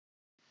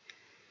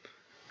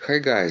Hi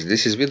guys,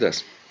 this is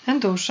Vidas.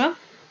 And Ausra.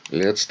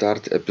 Let's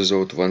start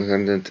episode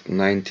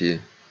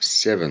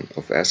 197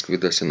 of Ask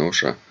Vidas and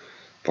Ausra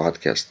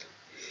podcast.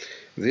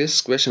 This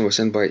question was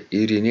sent by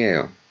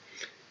Irineo,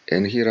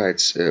 and he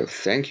writes,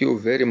 Thank you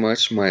very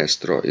much,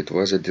 Maestro. It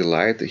was a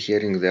delight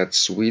hearing that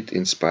sweet,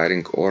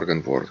 inspiring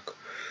organ work.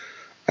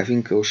 I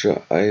think,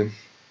 Ausra,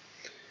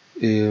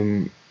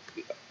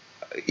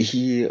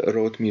 he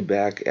wrote me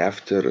back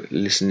after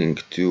listening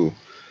to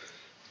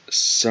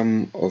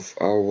some of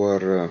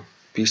our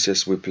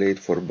pieces we played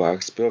for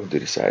Bach's birthday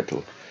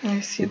recital. I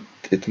see.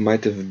 It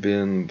might have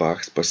been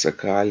Bach's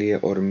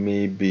Passacaglia or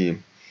maybe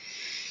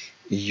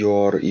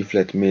your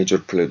E-flat major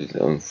prelude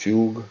on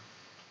fugue.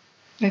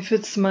 If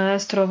it's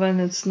maestro, then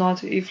it's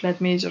not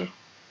E-flat major.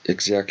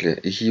 Exactly.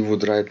 He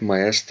would write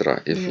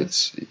maestra if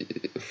it's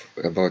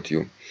about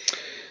you.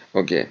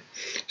 Okay.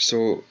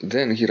 So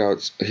then he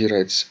writes,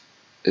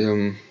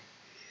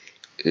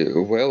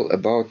 well,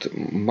 about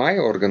my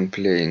organ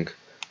playing,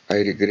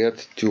 I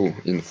regret to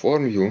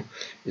inform you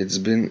it's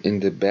been in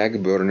the back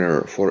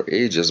burner for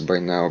ages by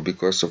now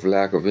because of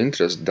lack of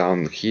interest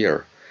down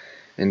here,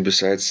 and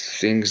besides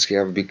things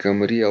have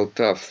become real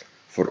tough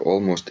for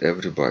almost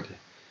everybody.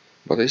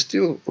 But I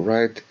still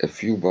write a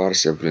few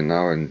bars every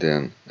now and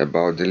then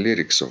about the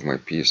lyrics of my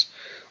piece,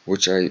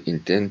 which I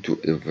intend to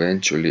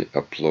eventually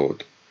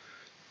upload.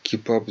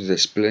 Keep up the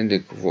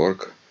splendid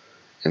work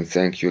and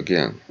thank you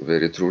again.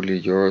 Very truly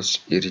yours,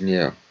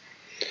 Irinea.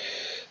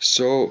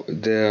 So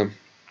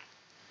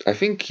I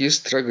think he's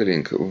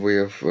struggling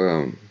with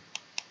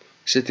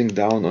sitting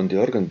down on the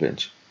organ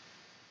bench.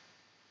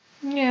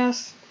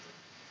 Yes.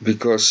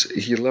 Because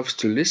he loves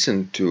to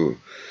listen to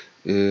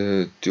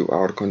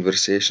our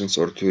conversations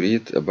or to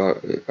read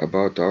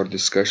about our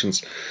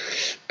discussions,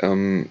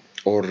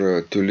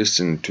 or to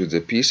listen to the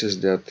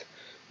pieces that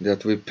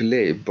we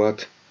play.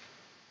 But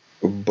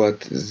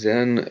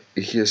then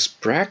his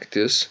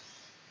practice,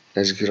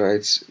 as he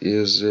writes,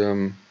 is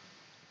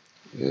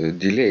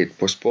delayed,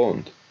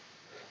 postponed.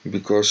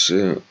 Because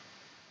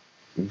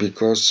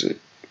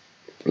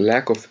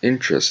lack of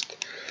interest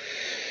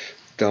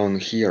down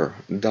here,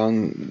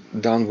 down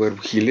where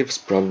he lives,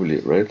 probably,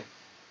 right?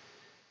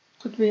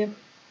 Could be.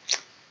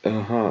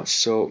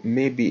 So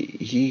maybe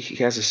he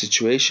has a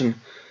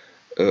situation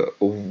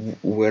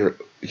where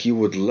he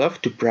would love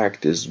to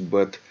practice,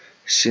 but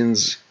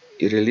since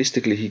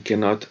realistically he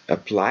cannot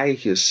apply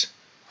his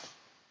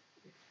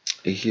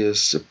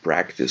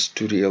practice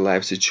to real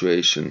life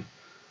situation,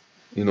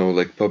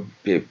 like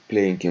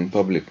playing in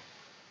public,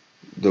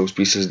 those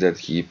pieces that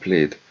he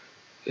played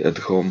at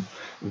home,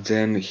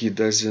 then he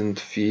doesn't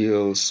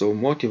feel so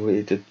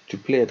motivated to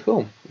play at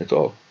home at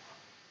all.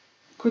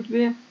 Could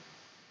be.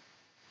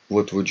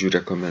 What would you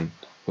recommend?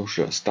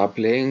 Ausra, stop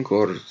playing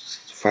or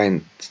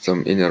find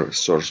some inner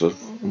source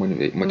of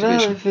motivation?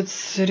 Well, if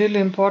it's really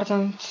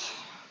important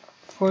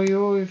for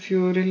you, if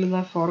you really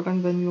love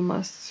organ, then you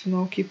must,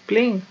 keep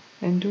playing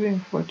and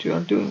doing what you are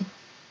doing.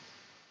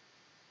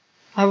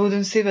 I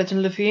wouldn't say that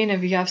in Lithuania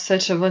we have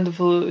such a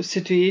wonderful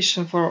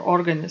situation for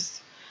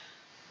organists.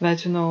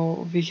 That,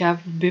 we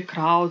have big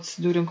crowds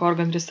during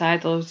organ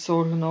recitals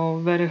or,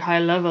 very high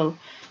level,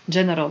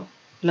 general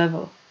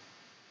level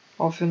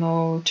of,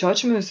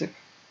 church music.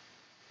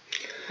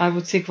 I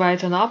would say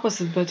quite an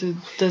opposite, but it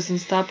doesn't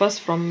stop us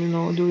from,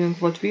 doing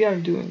what we are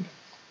doing.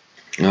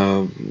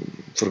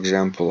 For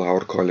example,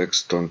 our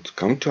colleagues don't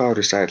come to our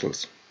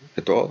recitals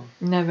at all.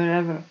 Never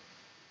ever.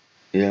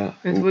 Yeah.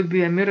 It would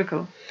be a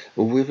miracle.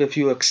 With a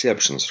few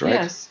exceptions, right?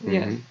 Yes,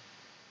 yes.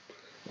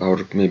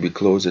 Our maybe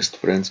closest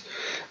friends.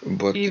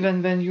 But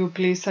even when you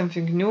play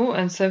something new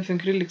and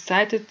something really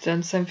excited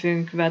and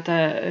something that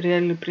I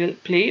really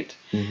played,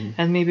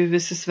 and maybe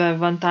this is the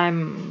one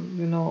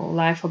time,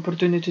 life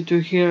opportunity to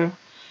hear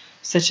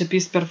such a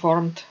piece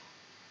performed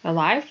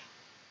alive,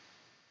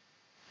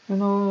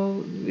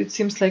 it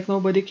seems like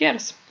nobody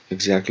cares.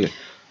 Exactly.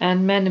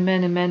 And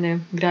many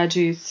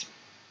graduates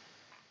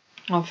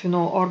of,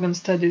 organ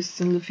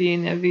studies in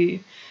Lithuania,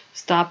 we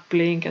stopped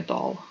playing at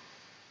all.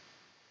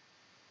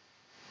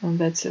 And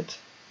that's it.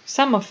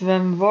 Some of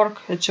them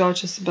work at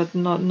churches, but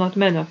not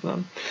many of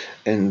them.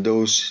 And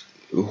those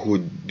who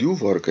do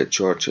work at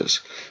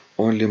churches,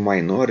 only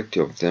minority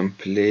of them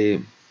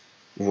play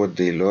what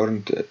they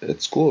learned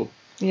at school.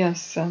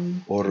 Yes,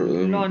 and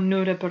learn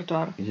new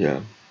repertoire.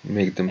 Yeah,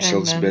 make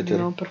themselves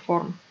better.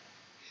 Perform.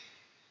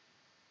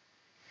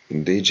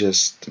 They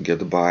just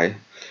get by.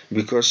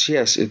 Because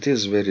yes, it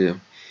is very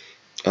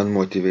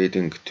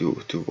unmotivating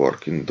to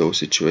work in those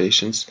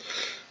situations,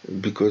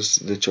 because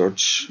the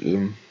church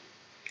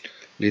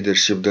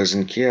leadership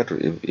doesn't care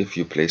if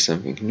you play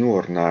something new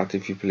or not,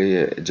 if you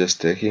play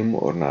just a hymn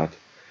or not.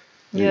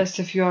 Yes,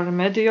 if you are a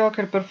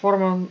mediocre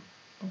performer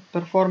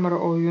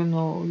or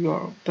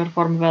you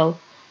perform well.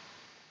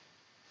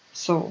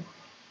 So.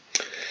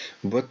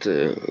 But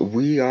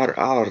we are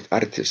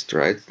artists,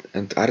 right?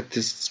 And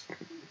artists,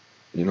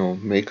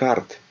 make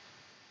art,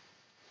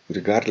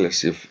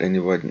 regardless if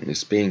anyone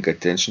is paying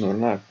attention or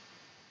not.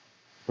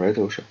 Right,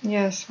 Ausra?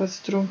 Yes, that's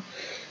true.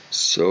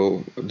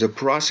 So the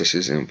process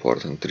is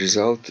important. The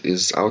result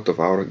is out of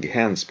our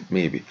hands,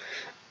 maybe.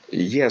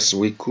 Yes,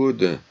 we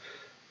could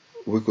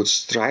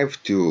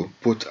strive to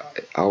put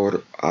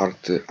our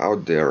art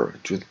out there,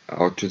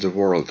 out to the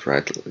world,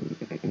 right?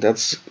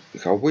 That's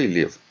how we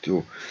live.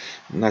 Too,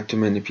 not too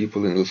many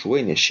people in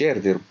Lithuania share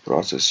their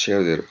process,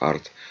 share their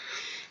art,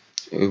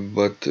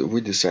 but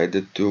we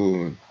decided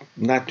to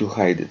not to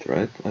hide it,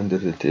 right, under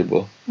the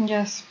table.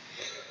 Yes.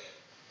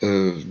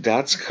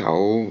 That's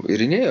how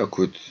Irineo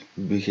could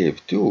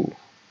behave too.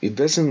 It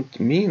doesn't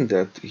mean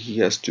that he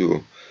has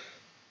to,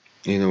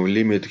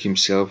 limit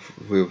himself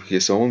with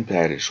his own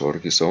parish or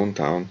his own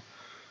town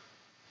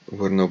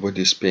where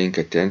nobody's paying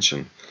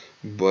attention.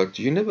 But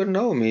you never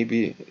know,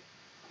 maybe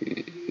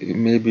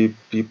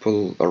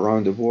people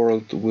around the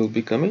world will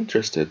become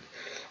interested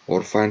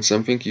or find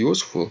something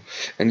useful.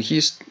 And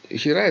he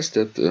writes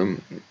that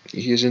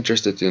he is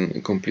interested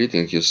in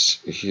completing his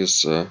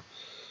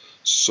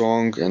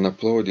song and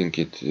uploading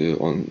it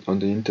on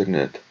the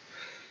internet.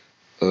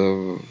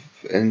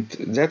 And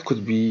that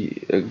could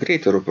be a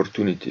greater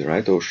opportunity,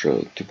 right,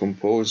 Osha, to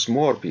compose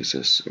more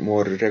pieces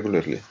more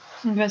regularly.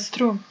 That's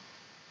true.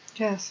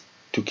 Yes.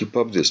 To keep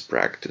up this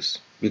practice,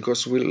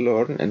 because we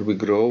learn and we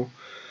grow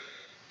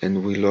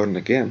and we learn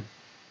again.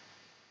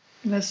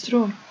 That's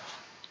true.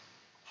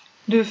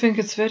 Do you think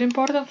it's very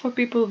important for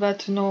people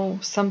that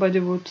somebody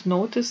would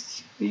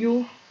notice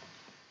you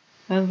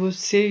and would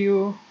see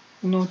you,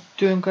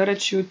 to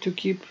encourage you to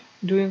keep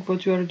doing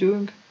what you are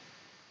doing?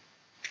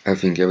 I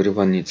think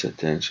everyone needs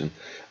attention.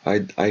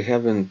 I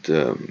haven't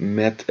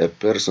met a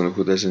person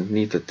who doesn't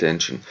need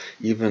attention.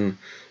 Even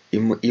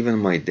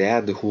my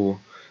dad, who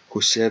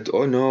said,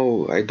 "Oh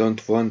no, I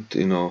don't want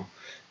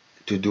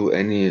to do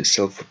any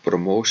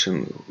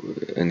self-promotion,"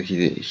 and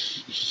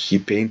he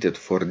painted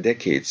for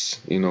decades,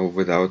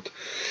 without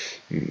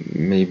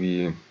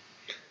maybe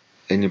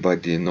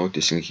anybody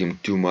noticing him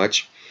too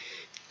much.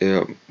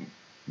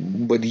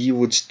 But he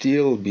would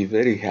still be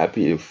very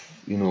happy if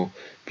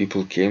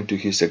people came to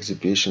his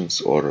exhibitions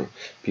or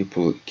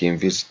people came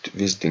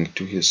visiting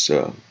to his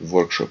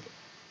workshop.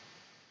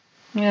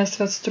 Yes,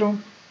 that's true.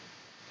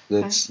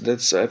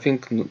 That's I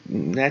think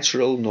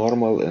natural,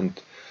 normal, and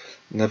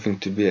nothing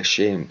to be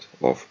ashamed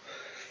of.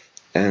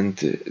 And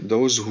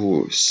those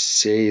who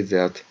say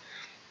that,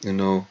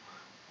 no,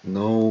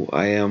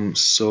 I am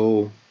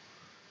so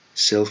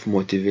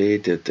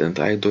self-motivated and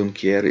I don't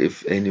care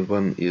if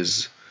anyone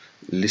is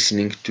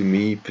listening to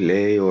me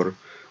play or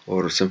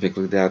something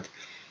like that,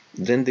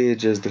 then they're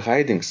just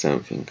hiding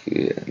something,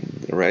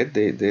 right?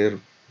 They're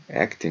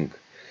acting.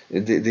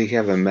 They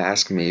have a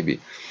mask maybe,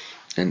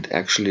 and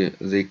actually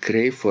they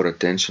crave for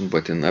attention,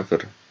 but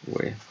another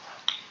way.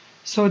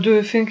 So do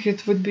you think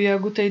it would be a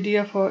good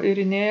idea for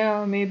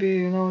Irinea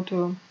maybe,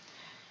 to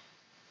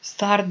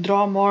start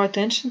draw more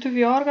attention to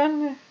the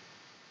organ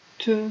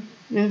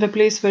in the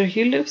place where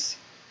he lives?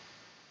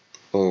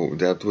 Oh,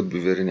 that would be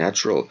very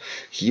natural.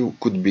 He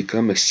could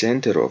become a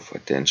center of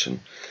attention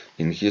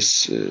in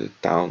his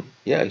town.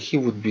 Yeah, he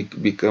would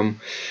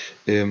become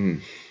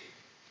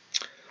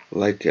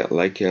like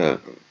a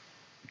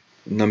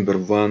number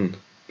one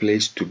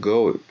place to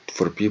go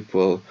for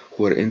people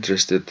who are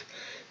interested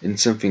in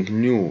something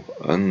new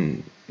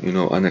and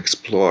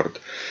unexplored.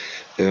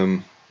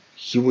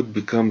 He would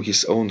become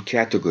his own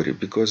category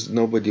because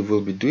nobody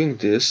will be doing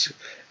this,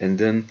 and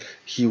then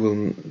he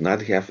will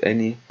not have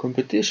any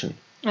competition.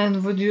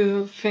 And would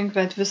you think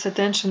that this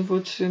attention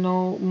would,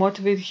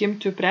 motivate him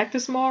to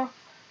practice more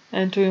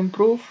and to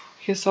improve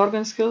his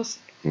organ skills?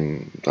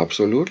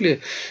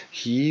 Absolutely.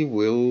 He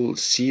will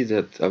see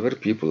that other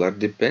people are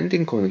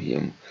depending on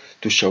him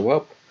to show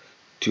up,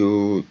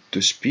 to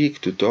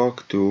speak, to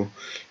talk, to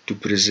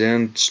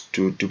present,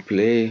 to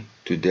play,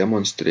 to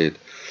demonstrate.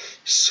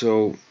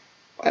 So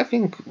I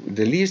think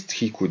the least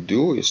he could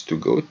do is to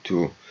go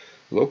to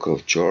local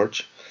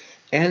church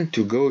and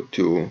to go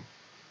to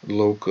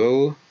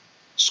local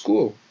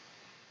school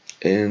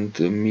and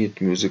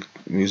meet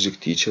music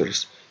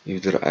teachers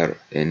if there are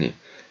any,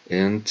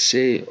 and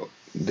say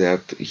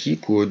that he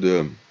could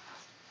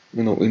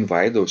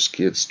invite those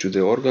kids to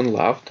the organ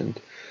loft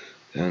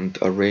and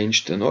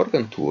arranged an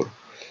organ tour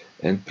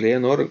and play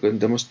an organ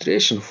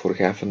demonstration for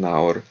half an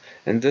hour,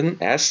 and then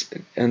ask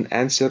and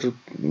answer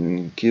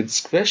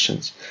kids'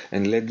 questions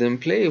and let them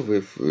play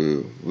with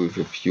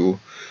a few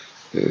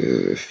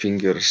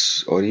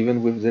fingers or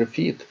even with their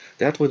feet.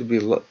 That would be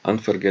an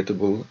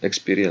unforgettable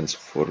experience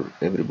for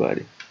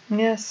everybody.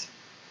 Yes,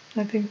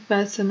 I think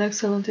that's an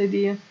excellent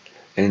idea.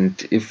 And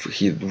if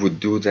he would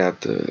do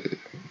that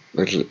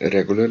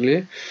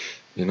regularly,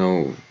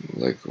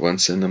 like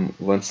once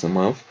a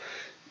month,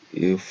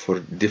 for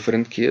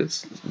different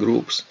kids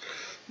groups,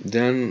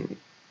 then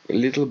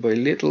little by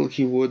little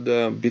he would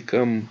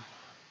become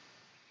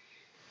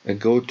a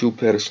go-to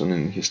person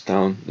in his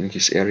town, in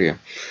his area.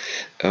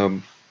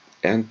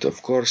 And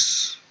of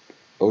course,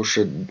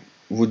 Osha,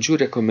 would you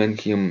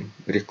recommend him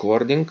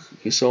recording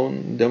his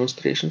own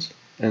demonstrations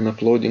and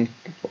uploading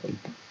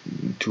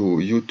to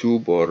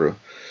YouTube or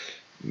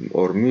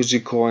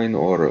Musicoin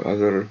or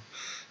other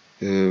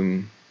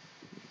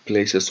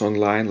places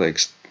online,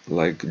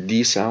 like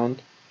D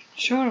sound?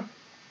 Sure.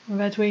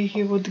 That way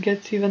he would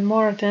get even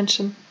more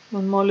attention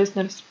and more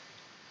listeners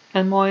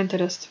and more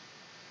interest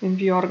in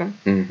the organ.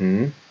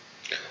 Mm-hmm.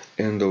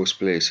 And those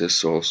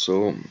places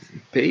also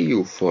pay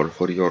you for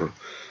your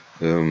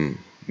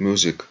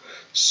music,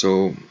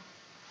 so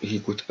he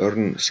could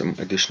earn some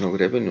additional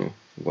revenue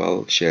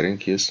while sharing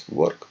his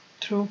work.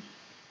 True.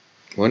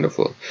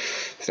 Wonderful.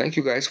 Thank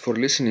you guys for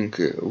listening.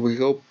 We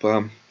hope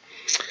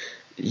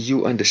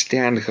you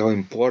understand how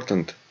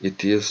important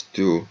it is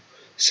to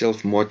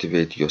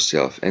self-motivate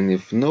yourself. And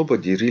if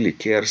nobody really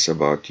cares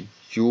about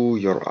you,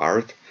 your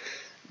art,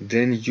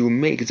 then you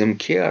make them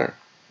care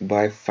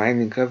by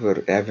finding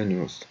other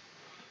avenues.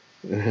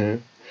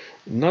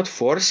 Not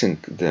forcing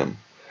them,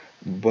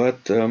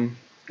 but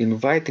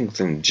inviting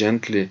them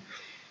gently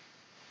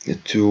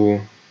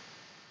to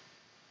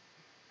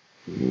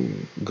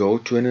go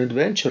to an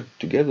adventure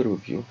together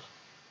with you.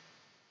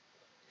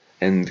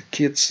 And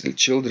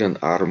children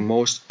are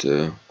most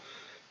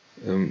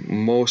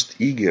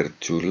eager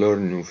to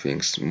learn new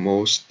things,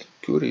 most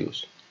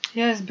curious.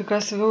 Yes,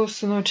 because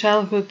those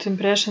childhood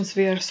impressions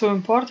were so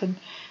important,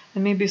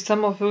 and maybe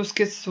some of those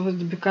kids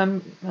would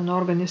become an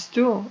organist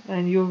too,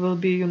 and you will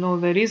be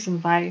the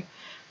reason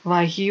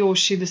why he or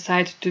she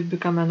decided to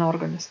become an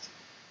organist.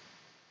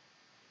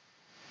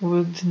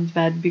 Wouldn't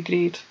that be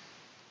great?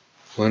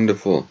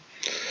 Wonderful.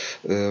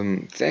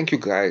 Thank you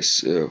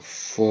guys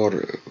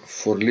for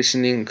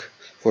listening,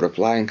 for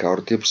applying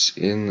our tips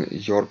in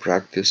your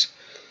practice,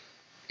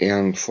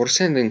 and for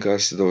sending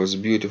us those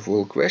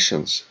beautiful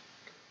questions.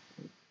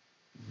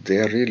 They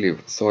are really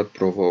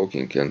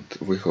thought-provoking, and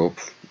we hope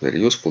very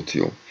useful to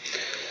you.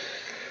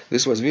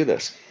 This was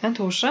Vidas. And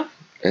Usha,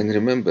 And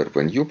remember,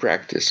 when you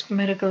practice,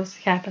 miracles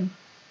happen.